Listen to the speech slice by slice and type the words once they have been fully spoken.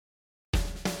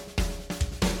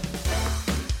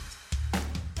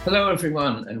Hello,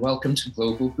 everyone, and welcome to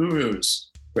Global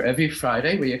Gurus, where every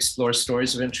Friday we explore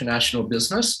stories of international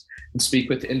business and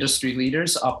speak with industry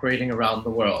leaders operating around the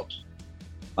world.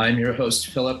 I'm your host,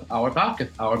 Philip Auerbach at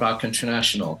Auerbach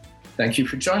International. Thank you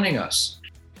for joining us.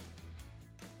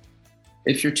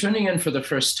 If you're tuning in for the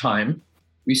first time,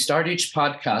 we start each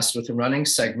podcast with a running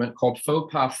segment called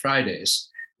Faux Pas Fridays,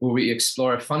 where we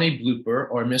explore a funny blooper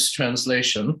or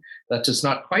mistranslation that does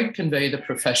not quite convey the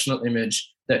professional image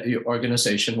that your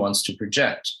organization wants to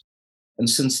project. And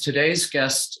since today's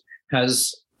guest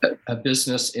has a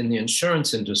business in the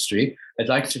insurance industry, I'd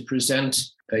like to present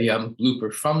a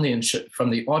blooper from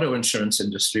the auto insurance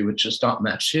industry, which does not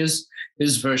match his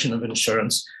version of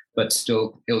insurance, but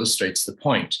still illustrates the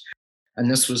point. And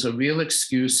this was a real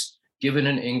excuse given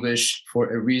in English for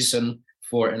a reason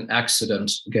for an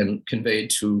accident, again,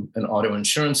 conveyed to an auto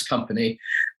insurance company,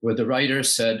 where the writer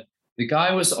said, "The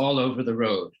guy was all over the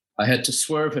road. I had to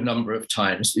swerve a number of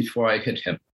times before I hit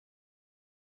him."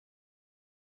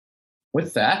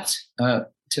 With that,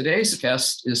 today's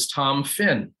guest is Tom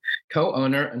Finn,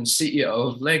 co-owner and CEO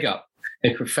of LeggUp,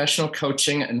 a professional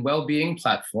coaching and well-being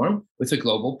platform with a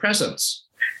global presence.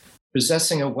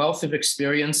 Possessing a wealth of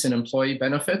experience in employee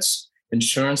benefits,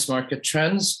 insurance market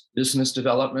trends, business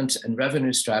development, and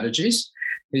revenue strategies,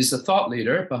 he's the thought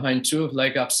leader behind two of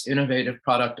LeggUp's innovative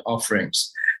product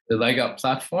offerings, the LeggUp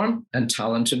platform and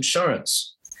Talent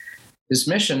Insurance. His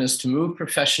mission is to move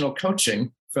professional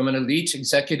coaching from an elite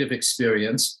executive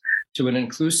experience to an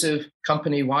inclusive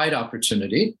company-wide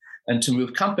opportunity, and to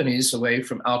move companies away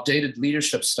from outdated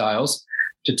leadership styles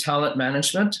to talent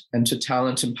management and to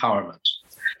talent empowerment.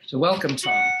 So welcome,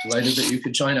 Tom. Delighted that you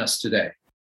could join us today.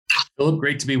 Philip,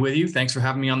 great to be with you. Thanks for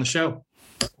having me on the show.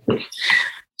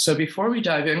 So before we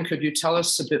dive in, could you tell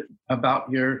us a bit about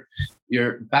your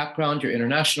background, your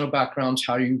international background,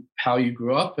 how you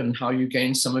grew up and how you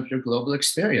gained some of your global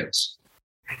experience?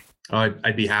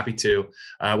 I'd be happy to.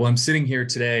 Well, I'm sitting here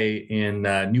today in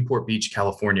Newport Beach,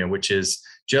 California, which is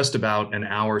just about an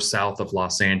hour south of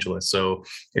Los Angeles. So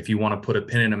if you want to put a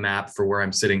pin in a map for where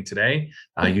I'm sitting today,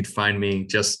 you'd find me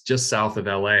just south of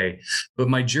LA. But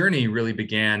my journey really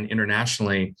began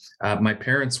internationally. My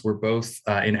parents were both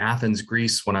in Athens,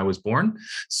 Greece when I was born.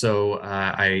 So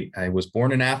I was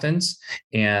born in Athens.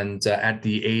 And at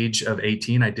the age of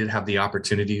 18, I did have the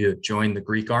opportunity to join the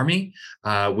Greek army,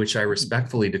 which I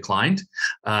respectfully declined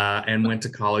and went to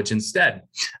college instead.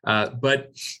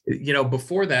 But,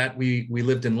 before that, we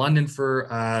lived in London for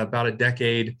about a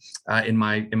decade in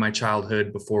my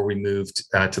childhood before we moved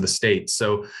to the States.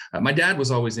 So my dad was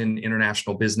always in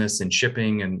international business and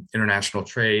shipping and international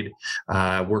trade,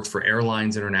 worked for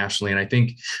airlines internationally. And I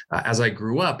think as I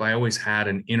grew up, I always had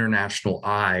an international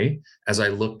eye as I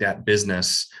looked at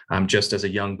business, just as a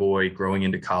young boy growing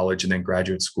into college and then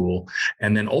graduate school,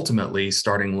 and then ultimately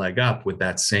starting LeggUp with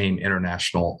that same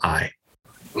international eye.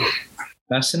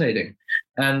 Fascinating.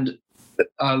 And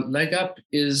LeggUp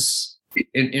is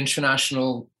an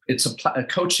international, it's a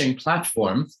coaching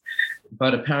platform,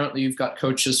 but apparently you've got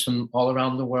coaches from all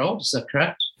around the world. Is that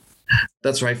correct?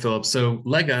 That's right, Philip. So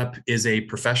LeggUp is a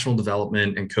professional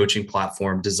development and coaching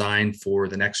platform designed for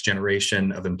the next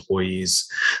generation of employees.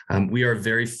 We are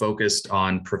very focused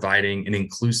on providing an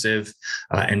inclusive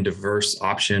and diverse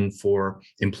option for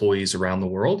employees around the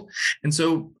world. And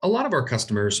so a lot of our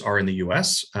customers are in the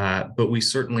US, but we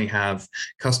certainly have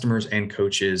customers and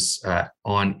coaches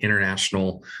on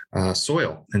international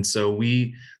soil. And so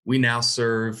we now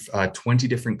serve 20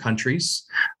 different countries.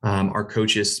 Our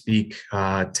coaches speak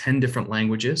 10 different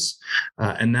languages,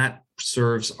 and that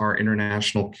serves our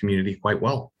international community quite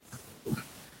well.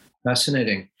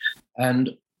 Fascinating.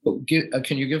 And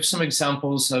can you give some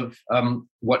examples of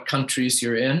what countries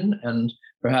you're in and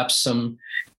perhaps some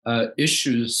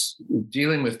issues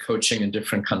dealing with coaching in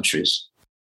different countries?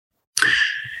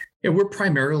 Yeah, we're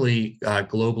primarily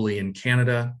globally in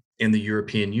Canada, in the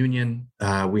European Union.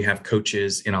 We have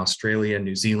coaches in Australia,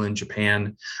 New Zealand,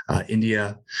 Japan,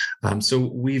 India. So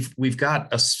we've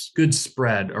got a good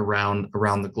spread around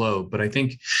the globe. But I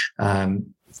think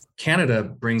Canada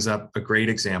brings up a great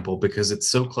example because it's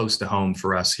so close to home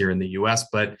for us here in the US,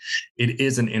 but it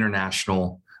is an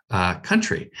international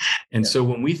country. And so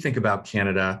when we think about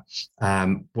Canada,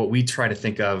 what we try to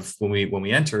think of when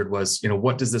we entered was,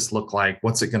 what does this look like?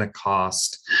 What's it going to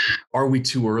cost? Are we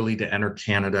too early to enter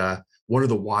Canada? What are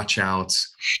the watch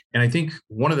outs? And I think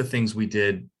one of the things we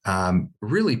did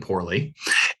really poorly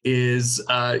is,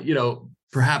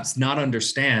 perhaps not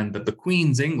understand that the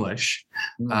Queen's English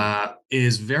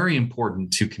is very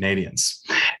important to Canadians.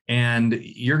 And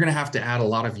you're going to have to add a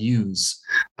lot of U's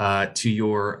to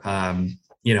your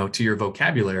to your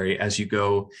vocabulary as you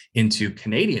go into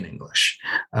Canadian English,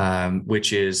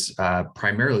 which is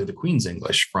primarily the Queen's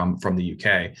English from the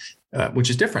UK, which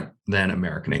is different than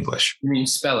American English. You mean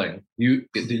spelling?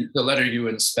 The letter U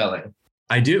in spelling.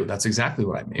 I do. That's exactly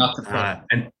what I mean. Not the front.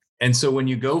 And so when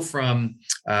you go from,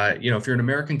 if you're an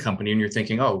American company and you're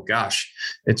thinking, oh gosh,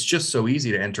 it's just so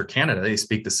easy to enter Canada. They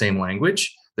speak the same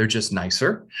language. They're just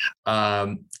nicer.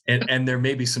 And there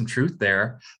may be some truth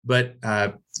there, but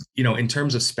in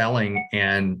terms of spelling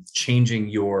and changing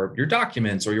your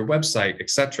documents or your website,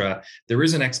 et cetera, there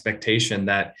is an expectation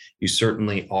that you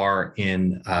certainly are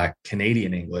in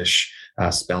Canadian English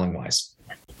spelling wise.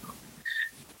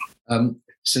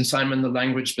 Since I'm in the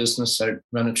language business, I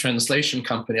run a translation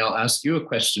company. I'll ask you a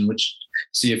question,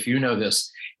 see if you know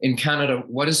this. In Canada,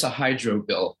 what is a hydro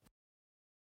bill?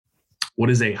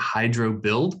 What is a hydro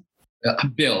bill? A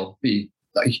bill.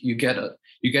 You get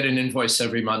an invoice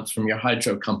every month from your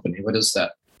hydro company. What is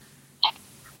that?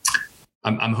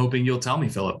 I'm hoping you'll tell me,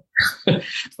 Philip.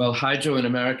 Well, hydro in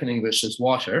American English is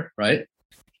water, right?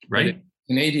 Right. In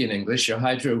Canadian English, your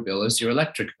hydro bill is your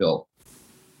electric bill.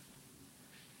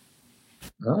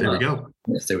 There we go.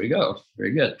 Yes, there we go.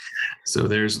 Very good. So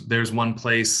there's one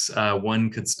place one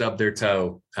could stub their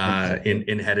toe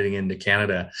in heading into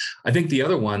Canada. I think the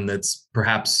other one that's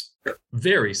perhaps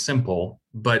very simple,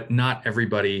 but not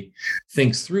everybody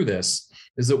thinks through this,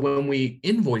 is that when we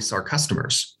invoice our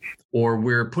customers or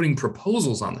we're putting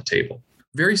proposals on the table,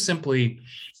 very simply,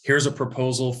 here's a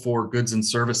proposal for goods and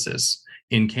services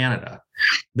in Canada,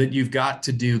 that you've got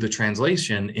to do the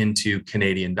translation into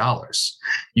Canadian dollars.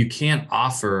 You can't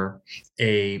offer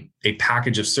a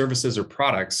package of services or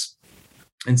products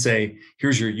and say,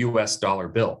 here's your US dollar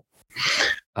bill.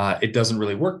 It doesn't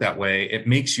really work that way. It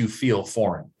makes you feel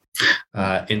foreign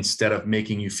instead of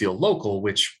making you feel local,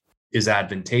 which is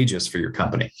advantageous for your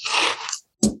company.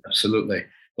 Absolutely.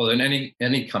 Well, in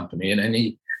any company, in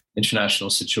any international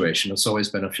situation, it's always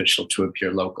beneficial to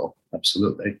appear local.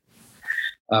 Absolutely.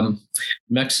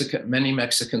 Many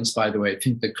Mexicans, by the way,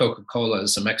 think that Coca-Cola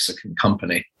is a Mexican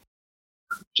company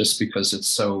just because it's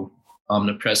so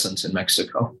omnipresent in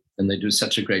Mexico, and they do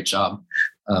such a great job,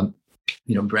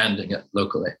 branding it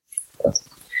locally.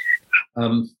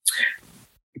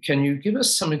 Can you give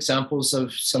us some examples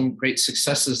of some great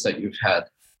successes that you've had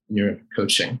in your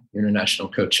coaching, international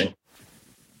coaching?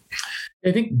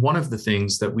 I think one of the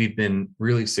things that we've been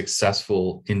really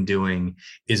successful in doing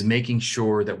is making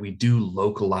sure that we do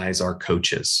localize our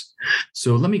coaches.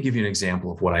 So let me give you an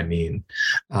example of what I mean.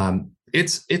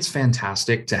 It's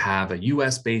fantastic to have a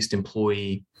US-based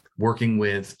employee working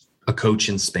with a coach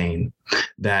in Spain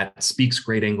that speaks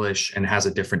great English and has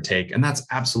a different take. And that's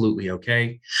absolutely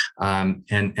okay,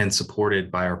 and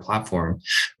supported by our platform.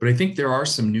 But I think there are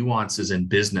some nuances in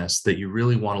business that you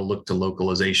really want to look to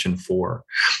localization for.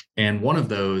 And one of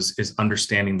those is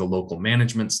understanding the local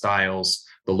management styles,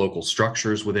 the local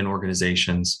structures within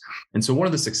organizations. And so one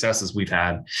of the successes we've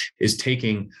had is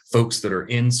taking folks that are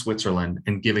in Switzerland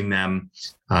and giving them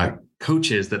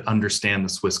coaches that understand the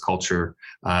Swiss culture,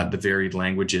 the varied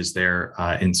languages there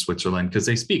in Switzerland, because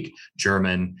they speak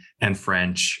German and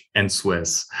French and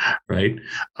Swiss, right?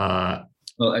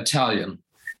 Well, Italian.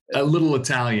 A little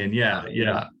Italian, yeah.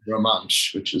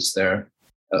 Romansh, which is a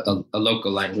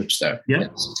local language there. Yeah.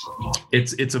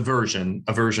 Yes. It's a version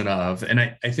of, and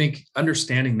I think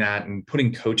understanding that and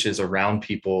putting coaches around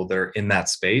people that are in that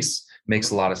space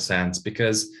makes a lot of sense,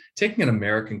 because taking an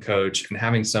American coach and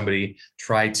having somebody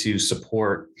try to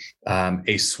support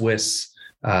a Swiss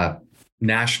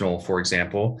national, for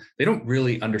example, they don't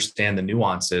really understand the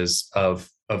nuances of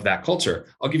that culture.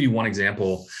 I'll give you one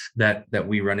example that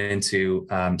we run into,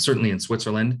 certainly in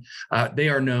Switzerland. They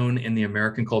are known in the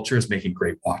American culture as making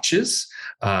great watches,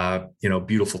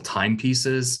 beautiful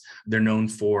timepieces. They're known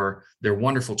for their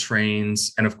wonderful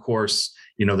trains, and of course,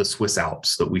 the Swiss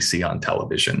Alps that we see on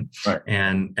television. Right.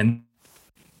 And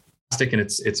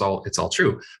it's all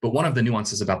true. But one of the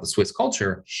nuances about the Swiss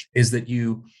culture is that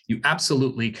you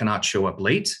absolutely cannot show up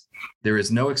late. There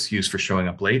is no excuse for showing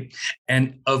up late.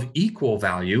 And of equal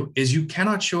value is you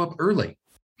cannot show up early.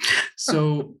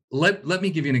 So let me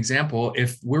give you an example.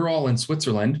 If we're all in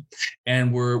Switzerland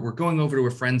and we're going over to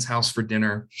a friend's house for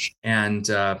dinner, and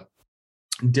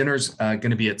dinner's going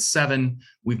to be at 7.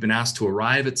 We've been asked to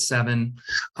arrive at 7.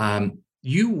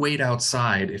 You wait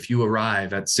outside. If you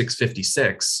arrive at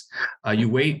 6:56, you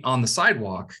wait on the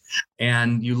sidewalk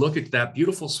and you look at that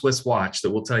beautiful Swiss watch that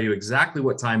will tell you exactly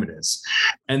what time it is.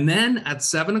 And then at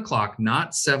 7 o'clock,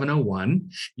 not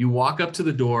 7:01, you walk up to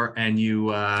the door and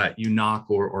you knock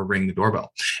or ring the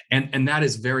doorbell. And that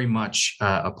is very much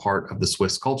a part of the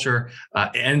Swiss culture.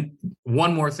 And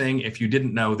one more thing, if you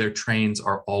didn't know, their trains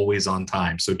are always on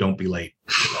time, so don't be late.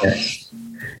 Okay.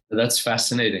 That's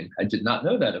fascinating. I did not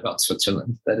know that about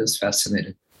Switzerland. That is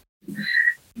fascinating.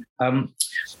 What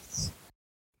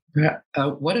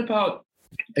about,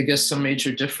 I guess, some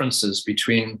major differences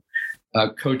between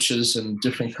coaches and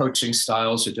different coaching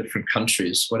styles or different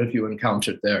countries? What have you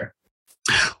encountered there?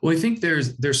 Well, I think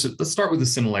there's let's start with the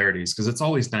similarities, because it's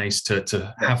always nice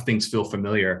to have things feel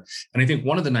familiar. And I think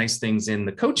one of the nice things in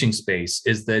the coaching space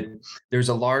is that there's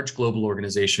a large global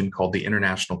organization called the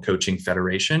International Coaching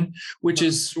Federation, which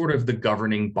is sort of the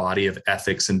governing body of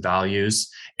ethics and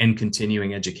values and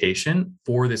continuing education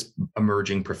for this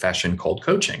emerging profession called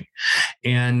coaching.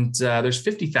 And there's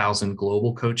 50,000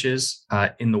 global coaches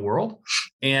in the world.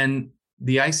 And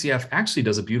the ICF actually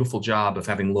does a beautiful job of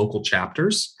having local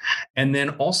chapters and then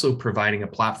also providing a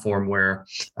platform where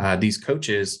these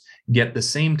coaches get the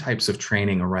same types of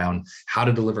training around how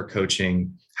to deliver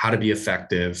coaching, how to be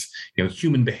effective,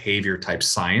 human behavior type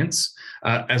science,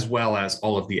 as well as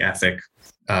all of the ethic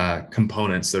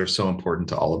components that are so important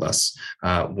to all of us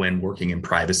when working in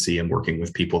privacy and working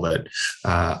with people that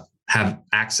have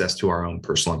access to our own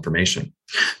personal information.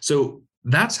 So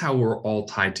that's how we're all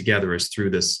tied together, is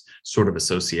through this sort of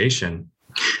association.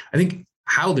 I think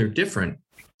how they're different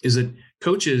is that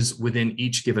coaches within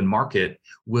each given market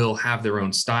will have their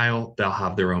own style, they'll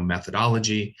have their own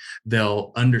methodology,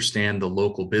 they'll understand the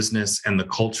local business and the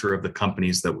culture of the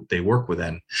companies that they work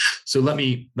within. So let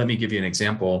me give you an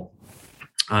example.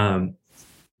 We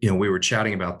were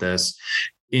chatting about this.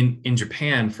 In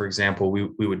Japan, for example,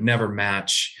 we would never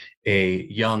match a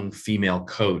young female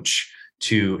coach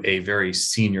to a very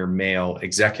senior male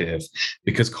executive,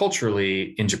 because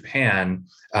culturally in Japan,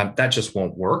 that just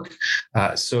won't work.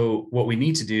 So what we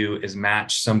need to do is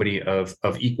match somebody of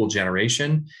equal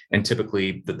generation and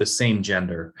typically the same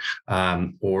gender,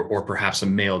 or perhaps a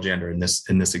male gender in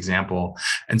this example.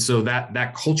 And so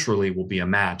that culturally will be a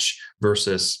match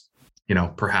versus,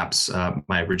 perhaps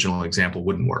my original example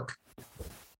wouldn't work.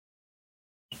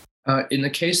 In the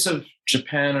case of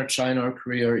Japan or China or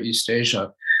Korea or East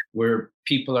Asia, where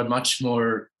people are much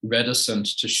more reticent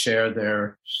to share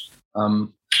their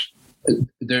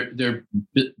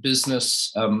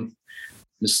business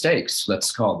mistakes,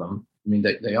 let's call them. I mean,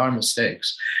 they are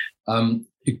mistakes,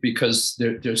 because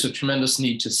there's a tremendous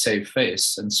need to save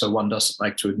face, and so one doesn't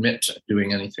like to admit to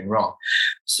doing anything wrong.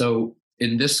 So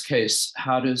in this case,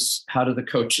 how do the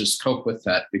coaches cope with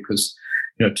that? Because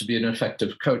to be an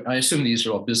effective coach, I assume these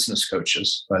are all business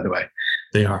coaches, by the way.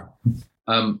 They are.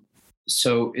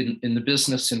 So in the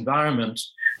business environment,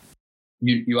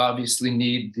 you obviously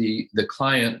need the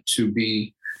client to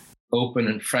be open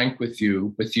and frank with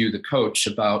you, the coach,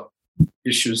 about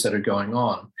issues that are going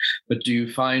on. But do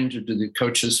the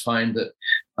coaches find that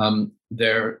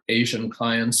their Asian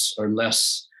clients are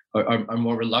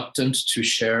more reluctant to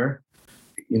share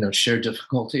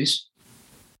difficulties?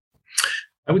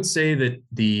 I would say that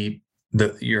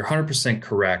you're 100%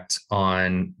 correct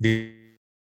on the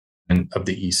of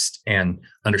the East and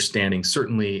understanding,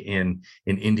 certainly in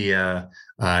India,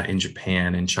 in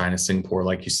Japan, in China, Singapore,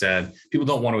 like you said, people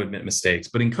don't want to admit mistakes.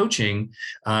 But in coaching,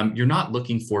 you're not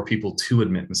looking for people to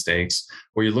admit mistakes.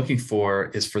 What you're looking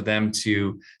for is for them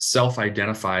to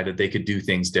self-identify that they could do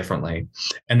things differently.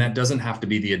 And that doesn't have to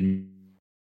be the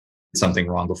something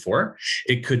wrong before.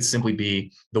 It could simply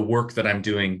be the work that I'm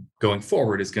doing going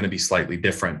forward is going to be slightly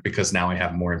different because now I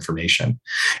have more information.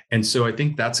 And so I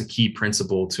think that's a key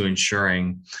principle to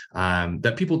ensuring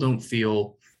that people don't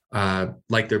feel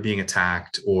like they're being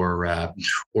attacked or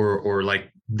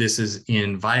like this is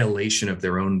in violation of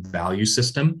their own value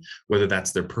system, whether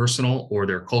that's their personal or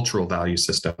their cultural value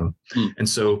system. And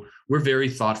so we're very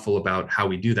thoughtful about how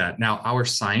we do that. Now, our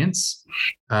science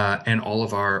and all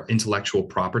of our intellectual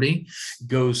property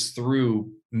goes through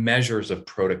measures of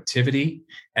productivity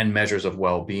and measures of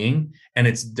well-being. And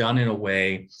it's done in a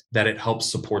way that it helps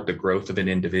support the growth of an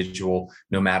individual,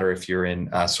 no matter if you're in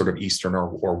sort of Eastern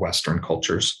or Western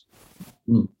cultures.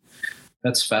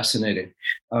 That's fascinating.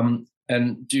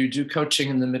 And do you do coaching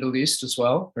in the Middle East as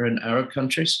well, or in Arab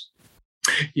countries?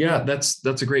 Yeah,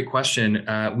 that's a great question.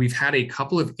 We've had a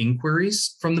couple of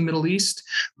inquiries from the Middle East,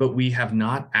 but we have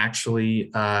not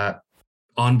actually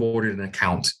onboarded an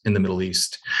account in the Middle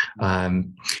East.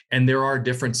 And there are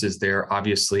differences there,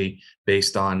 obviously,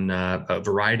 based on a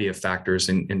variety of factors,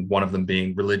 and one of them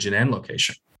being religion and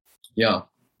location. Yeah,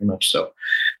 very much so.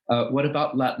 What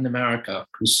about Latin America?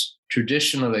 Because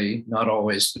traditionally, not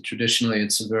always, but traditionally,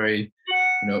 it's a very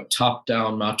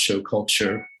top-down macho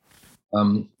culture.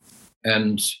 And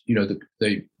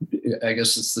I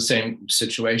guess it's the same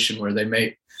situation where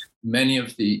many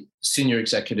of the senior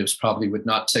executives probably would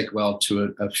not take well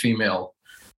to a female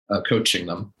coaching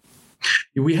them.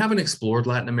 We haven't explored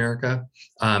Latin America,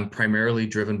 primarily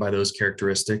driven by those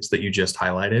characteristics that you just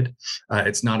highlighted.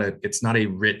 It's not a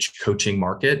rich coaching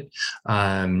market.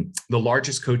 The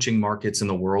largest coaching markets in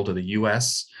the world are the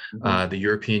U.S., the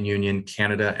European Union,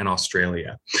 Canada, and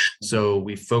Australia. So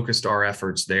we focused our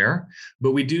efforts there,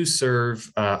 but we do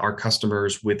serve our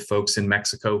customers with folks in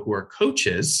Mexico who are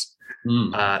coaches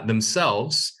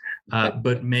themselves,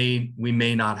 but we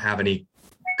may not have any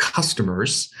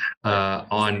customers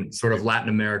on sort of Latin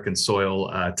American soil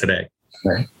today.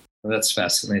 Right. Well, that's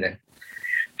fascinating.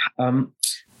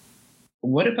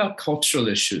 What about cultural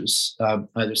issues?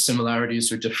 Either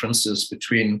similarities or differences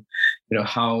between,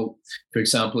 how, for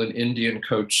example, an Indian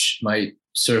coach might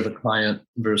serve a client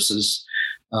versus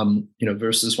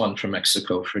one from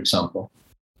Mexico, for example,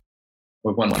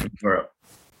 or one from Europe?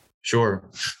 Sure.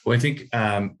 Well, I think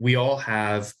we all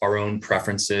have our own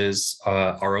preferences,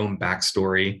 our own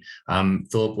backstory.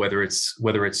 Philip, whether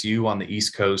it's you on the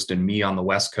East Coast and me on the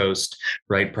West Coast,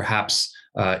 right? Perhaps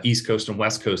East Coast and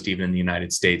West Coast, even in the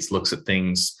United States, looks at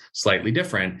things slightly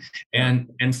different,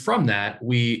 and from that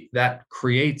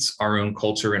creates our own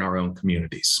culture in our own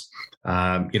communities.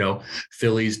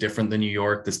 Philly's different than New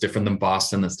York, that's different than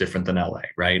Boston, that's different than LA,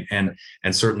 right? And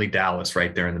certainly Dallas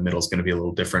right there in the middle is going to be a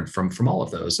little different from all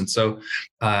of those. And so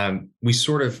we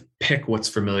sort of pick what's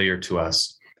familiar to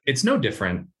us. It's no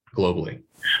different globally.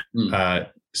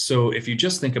 So if you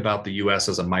just think about the US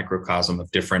as a microcosm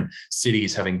of different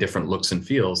cities having different looks and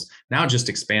feels, now just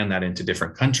expand that into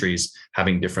different countries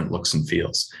having different looks and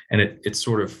feels. And it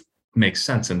sort of makes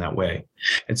sense in that way.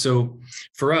 And so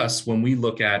for us, when we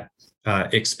look at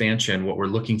expansion, what we're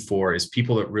looking for is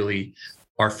people that really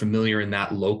are familiar in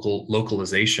that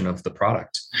localization of the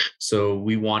product. So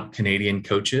we want Canadian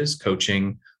coaches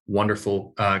coaching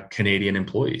wonderful Canadian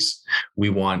employees. We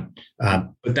want,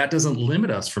 but that doesn't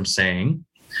limit us from saying,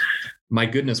 my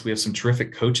goodness, we have some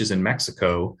terrific coaches in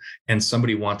Mexico, and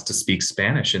somebody wants to speak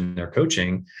Spanish in their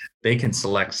coaching, they can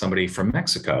select somebody from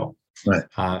Mexico. Right.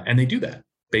 And they do that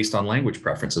based on language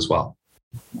preference as well.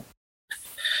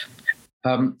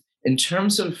 In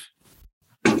terms of,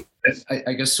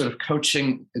 I guess, sort of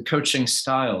coaching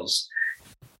styles,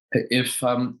 if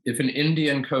an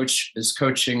Indian coach is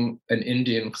coaching an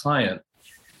Indian client,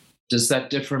 does that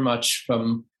differ much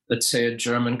from, let's say, a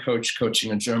German coach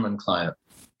coaching a German client?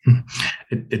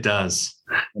 It does.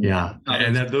 Yeah.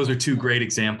 And those are two great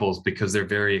examples because they're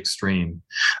very extreme.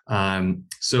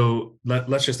 So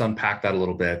let's just unpack that a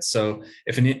little bit. So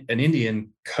if an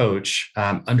Indian coach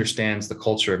understands the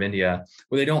culture of India,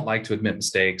 where they don't like to admit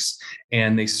mistakes,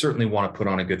 and they certainly want to put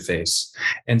on a good face.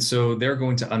 And so they're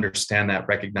going to understand that,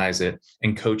 recognize it,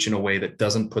 and coach in a way that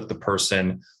doesn't put the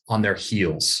person on their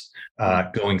heels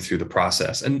going through the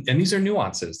process. And these are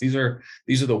nuances. These are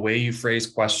the way you phrase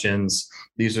questions.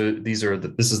 This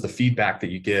is the feedback that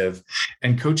you give.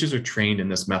 And coaches are trained in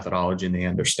this methodology and they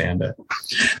understand it.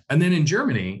 And then in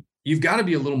Germany, you've got to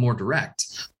be a little more direct.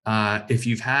 If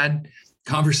you've had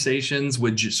conversations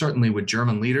certainly with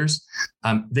German leaders,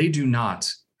 they do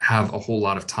not have a whole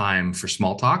lot of time for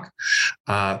small talk.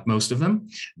 Most of them,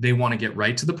 they want to get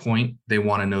right to the point. They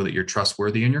want to know that you're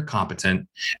trustworthy and you're competent,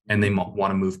 and they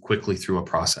want to move quickly through a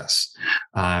process.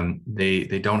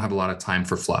 They don't have a lot of time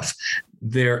for fluff.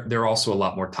 They're also a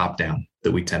lot more top down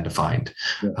that we tend to find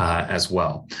as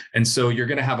well. And so you're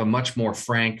going to have a much more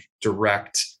frank,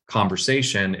 direct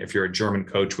conversation if you're a German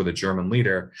coach with a German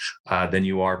leader than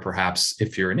you are perhaps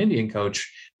if you're an Indian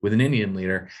coach with an Indian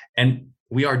leader. And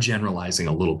we are generalizing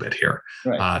a little bit here.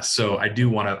 Right. So I do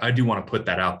want to put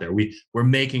that out there. We're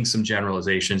making some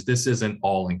generalizations. This isn't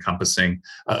all encompassing.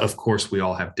 Of course, we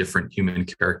all have different human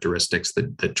characteristics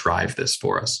that drive this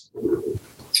for us.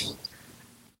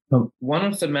 One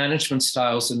of the management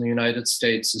styles in the United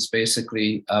States is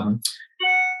basically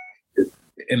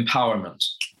empowerment,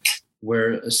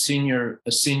 where a senior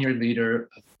leader,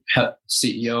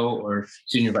 CEO or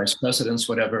senior vice presidents,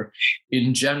 whatever,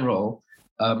 in general,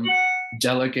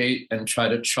 delegate and try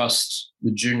to trust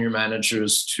the junior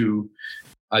managers to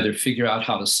either figure out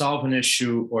how to solve an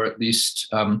issue or at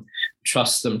least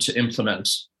trust them to implement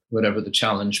whatever the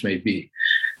challenge may be.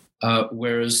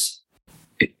 Whereas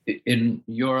in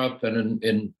Europe and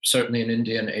in certainly in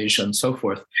India and Asia and so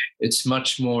forth, it's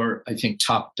much more, I think,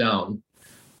 top down,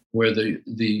 where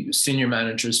the senior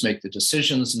managers make the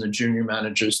decisions and the junior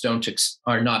managers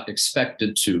are not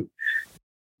expected to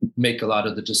make a lot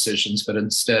of the decisions, but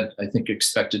instead, I think,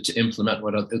 expected to implement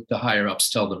what the higher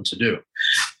ups tell them to do.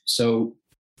 So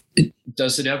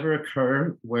does it ever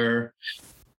occur where,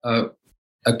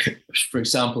 for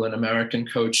example, an American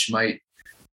coach might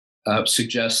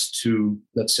suggest to,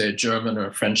 let's say, a German or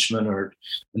a Frenchman or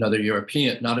another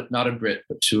European, not a Brit,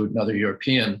 but to another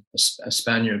European, a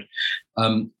Spaniard,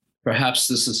 perhaps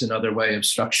this is another way of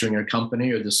structuring your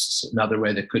company, or this is another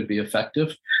way that could be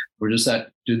effective? Or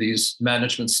do these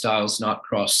management styles not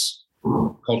cross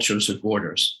cultures or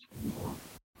borders?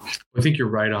 I think you're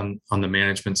right on the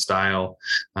management style.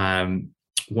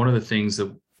 One of the things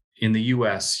that in the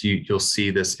US, you'll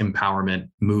see this empowerment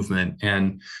movement.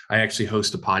 And I actually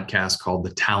host a podcast called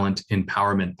the Talent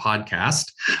Empowerment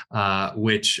Podcast,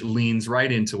 which leans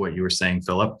right into what you were saying,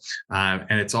 Philip.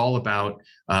 And it's all about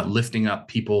lifting up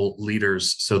people,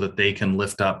 leaders, so that they can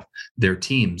lift up their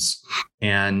teams.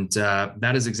 And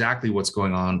that is exactly what's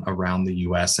going on around the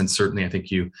US. And certainly, I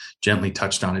think you gently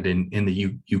touched on it in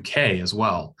the UK as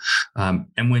well.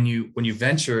 And when you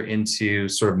venture into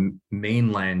sort of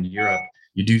mainland Europe,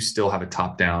 you do still have a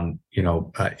top-down,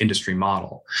 industry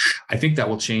model. I think that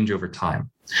will change over time.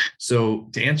 So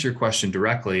to answer your question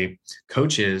directly,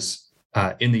 coaches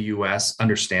in the US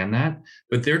understand that,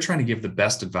 but they're trying to give the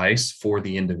best advice for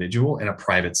the individual in a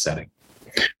private setting,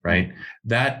 right?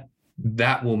 That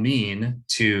will mean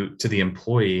to the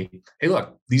employee, hey,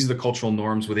 look, these are the cultural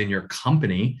norms within your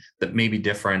company that may be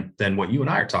different than what you and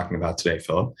I are talking about today,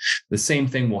 Philip. The same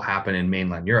thing will happen in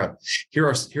mainland Europe. Here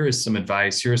is some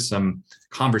advice. Here's some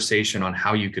conversation on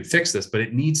how you could fix this, but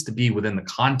it needs to be within the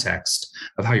context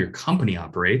of how your company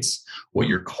operates, what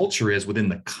your culture is within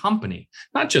the company,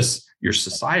 not just your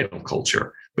societal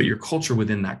culture, but your culture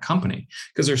within that company.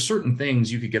 Because there's certain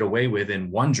things you could get away with in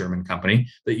one German company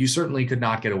that you certainly could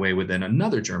not get away with in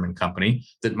another German company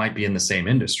that might be in the same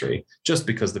industry, just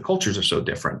because the cultures are so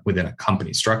different within a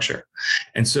company structure.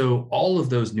 And so all of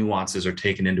those nuances are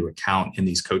taken into account in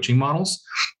these coaching models.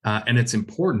 And it's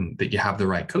important that you have the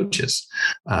right coaches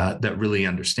that really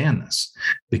understand this,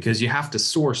 because you have to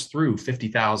source through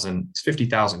 50,000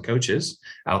 coaches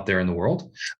out there in the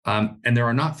world. And there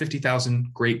are not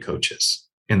 50,000 great coaches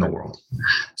in the world.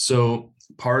 So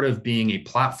part of being a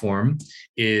platform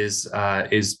is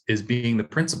being the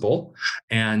principal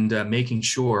and making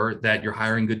sure that you're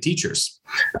hiring good teachers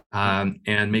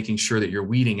and making sure that you're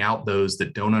weeding out those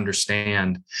that don't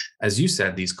understand, as you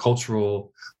said, these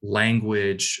cultural,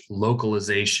 language,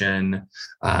 localization,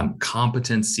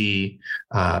 competency,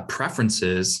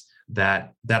 preferences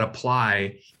that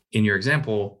apply, in your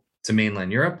example, to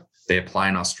mainland Europe. They apply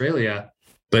in Australia.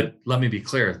 But let me be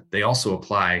clear, they also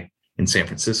apply in San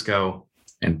Francisco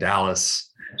and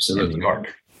Dallas and New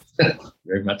York.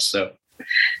 Very much so.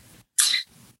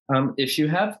 If you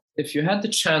had the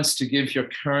chance to give your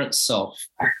current self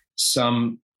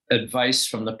some advice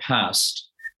from the past,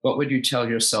 what would you tell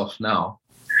yourself now?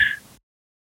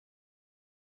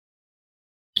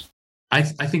 I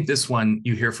think this one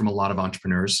you hear from a lot of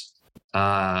entrepreneurs.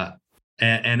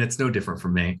 And it's no different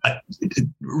from me.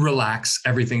 Relax.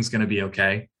 Everything's going to be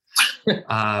okay.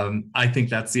 I think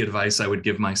that's the advice I would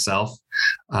give myself.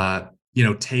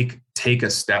 Take a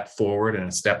step forward and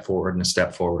a step forward and a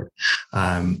step forward,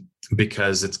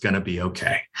 because it's going to be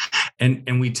okay.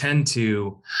 And we tend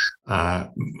to,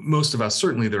 most of us,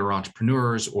 certainly that are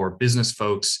entrepreneurs or business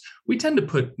folks, we tend to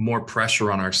put more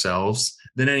pressure on ourselves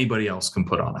than anybody else can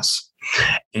put on us.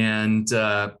 And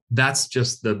that's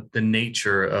just the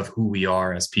nature of who we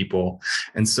are as people.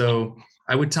 And so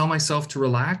I would tell myself to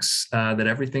relax, that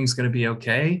everything's going to be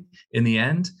okay in the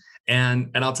end. And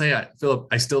I'll tell you, Philip,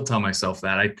 I still tell myself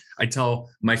that. I tell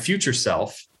my future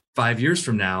self 5 years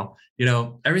from now,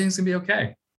 everything's going to be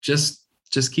okay. Just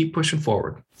keep pushing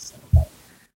forward.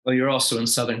 Well, you're also in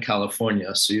Southern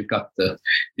California, so you've got the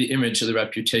image of the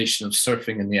reputation of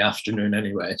surfing in the afternoon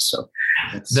anyway. So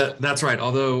that's right.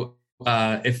 Although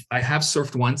if I have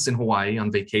surfed once in Hawaii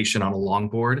on vacation on a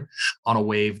longboard on a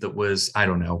wave that was, I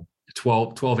don't know,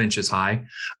 12 inches high,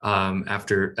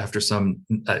 after some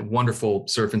wonderful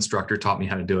surf instructor taught me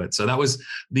how to do it. So that was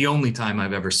the only time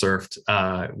I've ever surfed,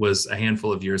 was a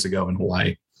handful of years ago in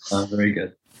Hawaii. Very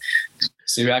good.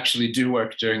 So you actually do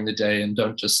work during the day and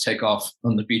don't just take off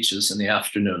on the beaches in the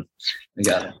afternoon. I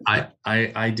got it.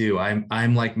 I do.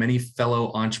 I'm like many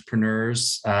fellow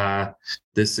entrepreneurs. I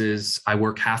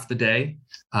work half the day,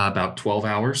 about 12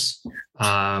 hours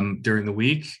during the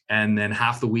week, and then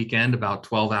half the weekend, about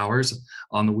 12 hours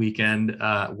on the weekend,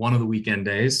 one of the weekend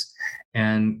days.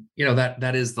 And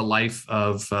that is the life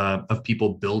of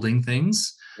people building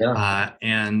things. Yeah.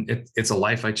 And it's a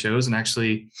life I chose. And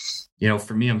actually,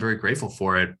 for me, I'm very grateful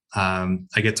for it.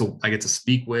 I get to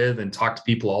speak with and talk to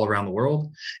people all around the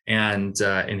world and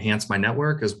enhance my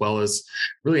network, as well as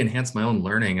really enhance my own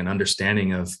learning and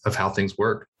understanding of how things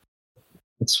work.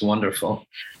 It's wonderful.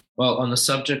 Well, on the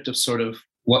subject of sort of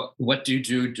what do you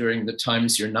do during the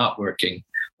times you're not working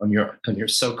on your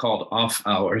so-called off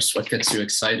hours? What gets you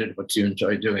excited? What do you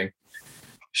enjoy doing?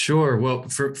 Sure. Well,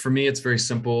 for me, it's very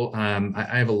simple. I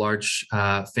have a large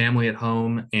family at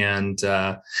home and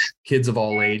kids of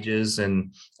all ages,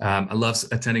 and I love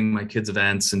attending my kids'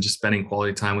 events and just spending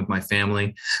quality time with my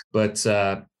family. But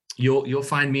you'll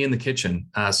find me in the kitchen.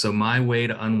 So my way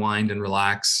to unwind and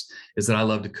relax is that I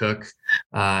love to cook,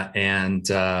 and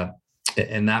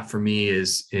that for me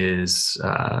is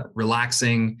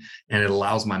relaxing, and it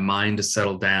allows my mind to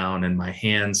settle down and my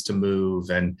hands to move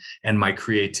and my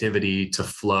creativity to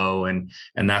flow. And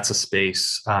that's a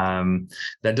space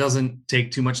that doesn't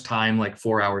take too much time, like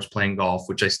 4 hours playing golf,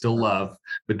 which I still love,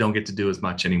 but don't get to do as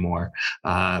much anymore.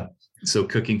 So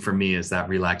cooking for me is that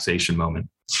relaxation moment.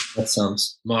 That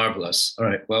sounds marvelous. All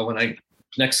right. Well, when I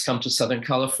next come to Southern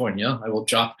California, I will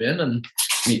drop in and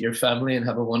meet your family and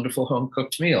have a wonderful home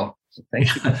cooked meal. So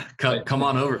thank you. Come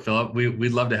on over, Philip.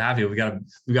 We'd love to have you. We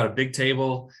got a big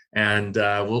table, and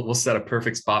we'll set a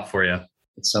perfect spot for you.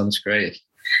 It sounds great.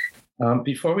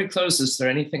 Before we close, is there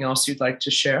anything else you'd like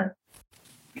to share?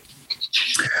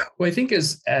 Well, I think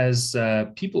as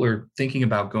people are thinking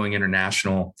about going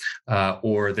international,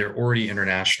 or they're already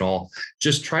international,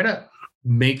 just try to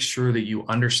make sure that you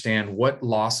understand what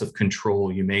loss of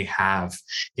control you may have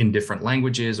in different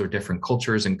languages or different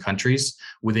cultures and countries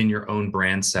within your own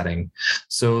brand setting.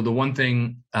 So the one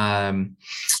thing, I'll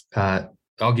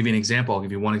give you an example. I'll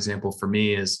give you one example for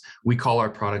me is we call our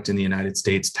product in the United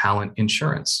States talent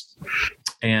insurance.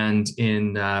 And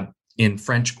in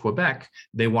French Quebec,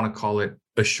 they want to call it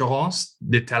assurance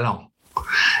de talent,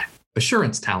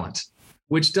 assurance talent,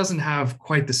 which doesn't have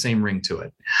quite the same ring to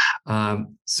it.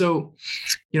 So,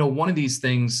 one of these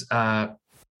things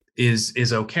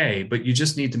is okay, but you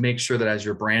just need to make sure that as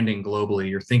you're branding globally,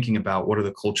 you're thinking about what are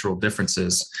the cultural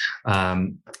differences,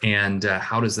 and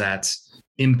how does that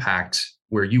impact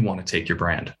where you want to take your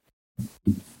brand.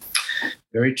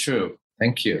 Very true.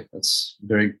 Thank you. That's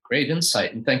very great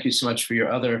insight. And thank you so much for your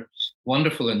other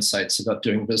wonderful insights about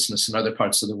doing business in other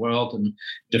parts of the world and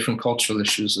different cultural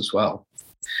issues as well.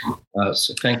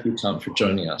 So thank you, Tom, for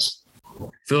joining us.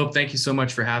 Philip, thank you so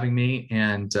much for having me,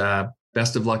 and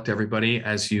best of luck to everybody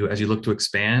as you look to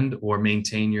expand or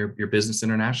maintain your business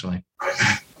internationally.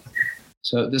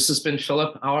 So this has been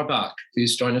Philip Auerbach.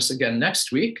 Please join us again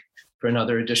next week for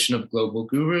another edition of Global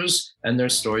Gurus and their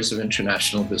stories of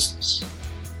international business.